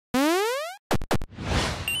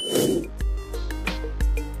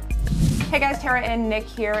Hey guys, Tara and Nick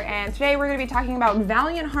here, and today we're going to be talking about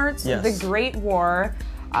Valiant Hearts: The Great War.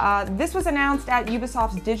 This was announced at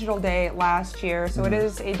Ubisoft's Digital Day last year, so it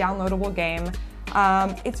is a downloadable game.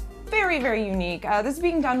 It's very, very unique. This is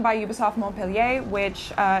being done by Ubisoft Montpellier,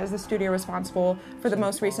 which is the studio responsible for the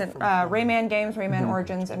most recent Rayman games, Rayman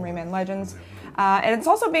Origins and Rayman Legends. And it's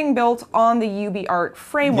also being built on the UbiArt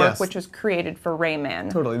framework, which was created for Rayman.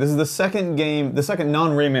 Totally. This is the second game, the second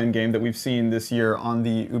non-Rayman game that we've seen this year on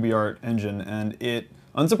the UbiArt engine, and it,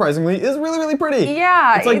 unsurprisingly, is really, really pretty.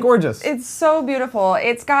 Yeah. It's like gorgeous. It's so beautiful.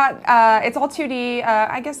 It's got, it's all 2D,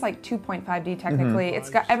 I guess like 2.5D technically. It's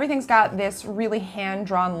got, everything's got this really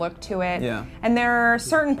hand-drawn look to it. Yeah. And there are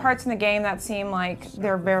certain parts in the game that seem like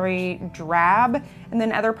they're very drab, and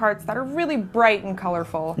then other parts that are really bright and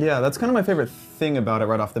colorful. Yeah, that's kind of my favorite thing about it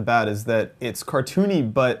right off the bat, is that it's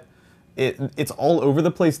cartoony, but it's all over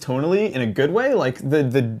the place tonally in a good way. Like,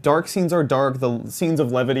 the dark scenes are dark, the scenes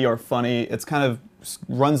of levity are funny. It's kind of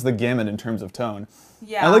runs the gamut in terms of tone.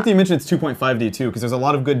 Yeah. I like that you mentioned it's 2.5D too, because there's a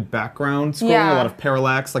lot of good background scrolling, a lot of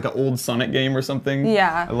parallax, like an old Sonic game or something.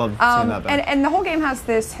 Yeah. I love seeing that back. And the whole game has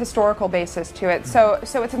this historical basis to it. So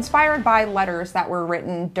it's inspired by letters that were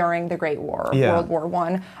written during the Great War, World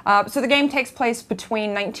War I. So the game takes place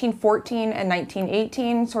between 1914 and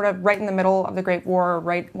 1918, sort of right in the middle of the Great War,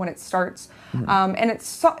 right when it starts. And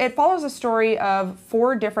it follows a story of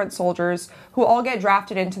 4 different soldiers who all get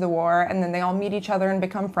drafted into the war, and then they all meet each other and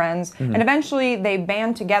become friends. And eventually they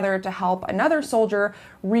band together to help another soldier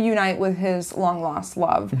reunite with his long-lost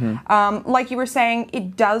love. Like you were saying,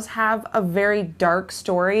 it does have a very dark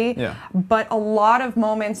story, but a lot of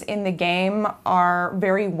moments in the game are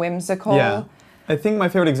very whimsical. Yeah. I think my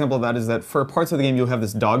favorite example of that is that for parts of the game you'll have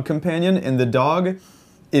this dog companion, and the dog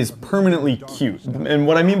is permanently cute. And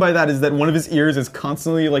what I mean by that is that one of his ears is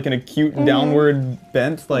constantly like in a cute downward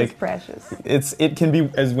bent. Like, it's precious. It can be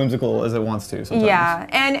as whimsical as it wants to sometimes. Yeah,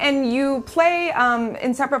 and you play,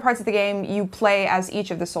 in separate parts of the game, you play as each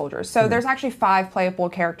of the soldiers. So there's actually 5 playable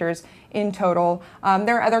characters in total.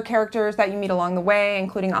 There are other characters that you meet along the way,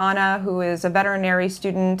 including Anna, who is a veterinary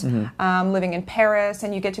student living in Paris,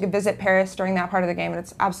 and you get to visit Paris during that part of the game, and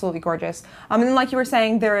it's absolutely gorgeous. And then, like you were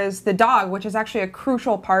saying, there is the dog, which is actually a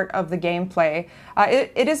crucial part of the gameplay.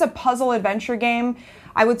 It is a puzzle adventure game.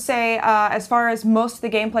 I would say, as far as most of the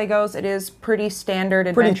gameplay goes, it is pretty standard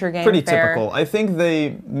adventure game Pretty fare. typical. I think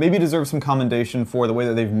they maybe deserve some commendation for the way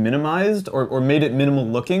that they've minimized or made it minimal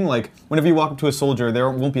looking. Like, whenever you walk up to a soldier,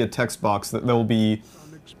 there won't be a text box. There will be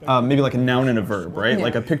maybe like a noun and a verb, right?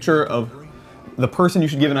 Like a picture of the person you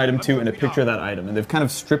should give an item to and a picture of that item. And they've kind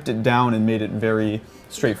of stripped it down and made it very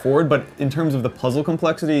straightforward. But in terms of the puzzle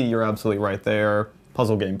complexity, you're absolutely right there.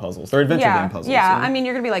 Puzzle game puzzles. They're adventure game puzzles. Yeah, I mean,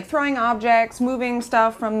 you're going to be like throwing objects, moving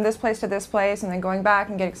stuff from this place to this place, and then going back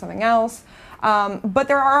and getting something else. But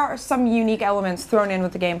there are some unique elements thrown in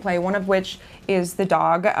with the gameplay, one of which is the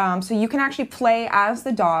dog. So you can actually play as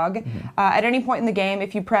the dog. At any point in the game,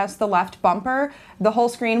 if you press the left bumper, the whole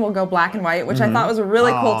screen will go black and white, which I thought was a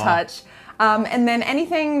really cool touch. And then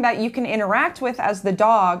anything that you can interact with as the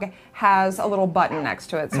dog has a little button next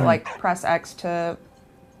to it. So like press X to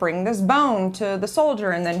bring this bone to the soldier,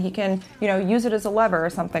 and then he can, you know, use it as a lever or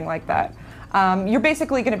something like that. You're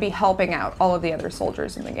basically going to be helping out all of the other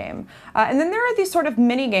soldiers in the game. And then there are these sort of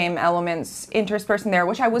mini-game elements interspersed in there,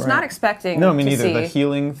 which I was not expecting to see. No, me neither. The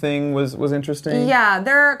healing thing was interesting. Yeah,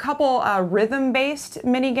 there are a couple rhythm-based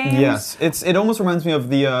mini-games. Yes, it almost reminds me of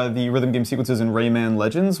the rhythm game sequences in Rayman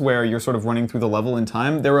Legends, where you're sort of running through the level in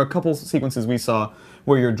time. There were a couple sequences we saw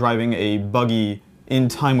where you're driving a buggy in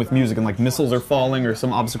time with music, and like missiles are falling or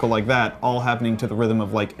some obstacle like that, all happening to the rhythm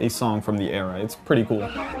of like a song from the era. It's pretty cool.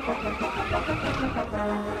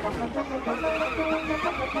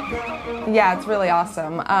 Yeah, it's really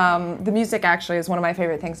awesome. The music actually is one of my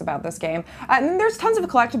favorite things about this game. And there's tons of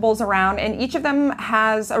collectibles around, and each of them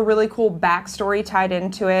has a really cool backstory tied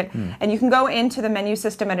into it. And you can go into the menu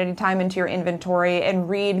system at any time into your inventory and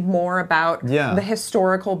read more about the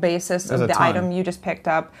historical basis of the item you just picked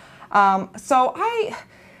up. So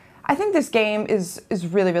I think this game is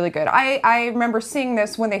really, really good. I remember seeing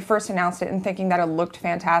this when they first announced it and thinking that it looked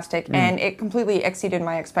fantastic, and it completely exceeded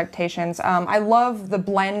my expectations. I love the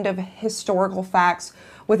blend of historical facts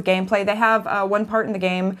with gameplay. They have one part in the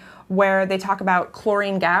game where they talk about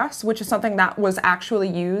chlorine gas, which is something that was actually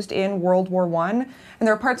used in World War I. And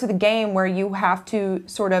there are parts of the game where you have to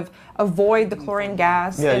sort of avoid the chlorine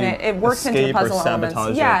gas, and it works into the puzzle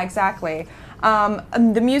elements. Yeah, exactly.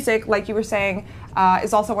 The music, like you were saying,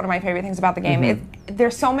 is also one of my favorite things about the game.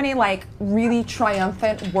 There's so many like really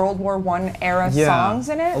triumphant World War I era songs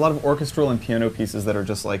in it. A lot of orchestral and piano pieces that are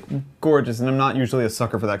just like gorgeous, and I'm not usually a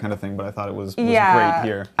sucker for that kind of thing, but I thought it was great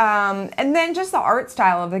here. And then just the art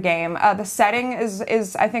style of the game. The setting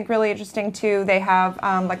is I think really interesting too. They have,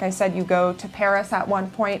 like I said, you go to Paris at one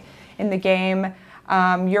point in the game.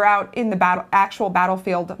 You're out in the actual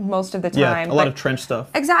battlefield most of the time. Yeah, a lot of trench stuff.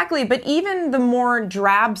 Exactly, but even the more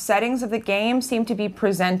drab settings of the game seem to be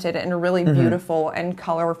presented in a really beautiful and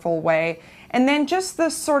colorful way. And then just the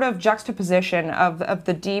sort of juxtaposition of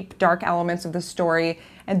the deep, dark elements of the story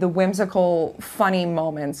and the whimsical, funny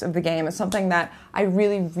moments of the game is something that I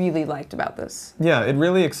really, really liked about this. Yeah, it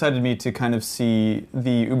really excited me to kind of see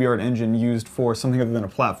the UbiArt engine used for something other than a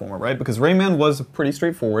platformer, right? Because Rayman was pretty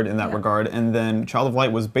straightforward in that regard, and then Child of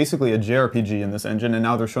Light was basically a JRPG in this engine, and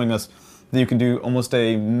now they're showing us that you can do almost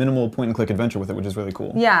a minimal point-and-click adventure with it, which is really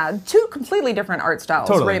cool. Yeah, two completely different art styles,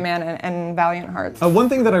 totally. Rayman and Valiant Hearts. One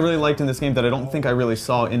thing that I really liked in this game that I don't think I really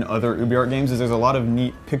saw in other UbiArt games is there's a lot of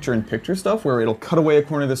neat picture-in-picture stuff where it'll cut away a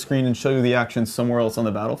corner of the screen and show you the action somewhere else on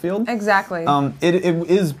the battlefield. Exactly. It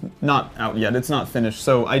is not out yet. It's not finished.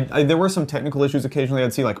 So there were some technical issues occasionally.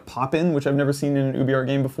 I'd see like pop-in, which I've never seen in an UbiArt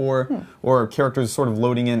game before, or characters sort of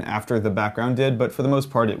loading in after the background did, but for the most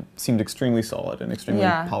part it seemed extremely solid and extremely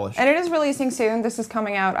polished. And it is releasing soon. This is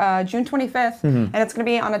coming out June 25th, and it's going to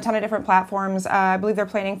be on a ton of different platforms. I believe they're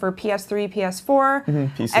planning for PS3, PS4,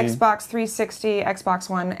 PC. Xbox 360,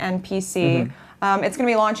 Xbox One, and PC. It's going to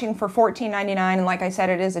be launching for $14.99, and like I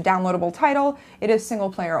said, it is a downloadable title. It is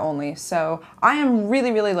single player only, so I am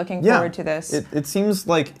really, really looking forward to this. It seems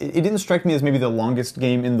like, it didn't strike me as maybe the longest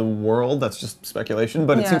game in the world, that's just speculation,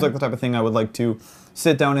 but it seems like the type of thing I would like to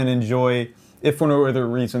sit down and enjoy, if for no other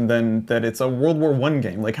reason than that it's a World War I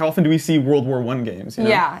game. Like, how often do we see World War I games? You know?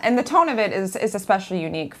 Yeah, and the tone of it is especially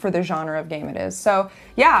unique for the genre of game it is. So,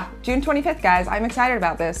 yeah, June 25th, guys. I'm excited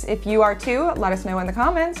about this. If you are too, let us know in the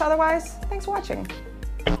comments. Otherwise, thanks for watching.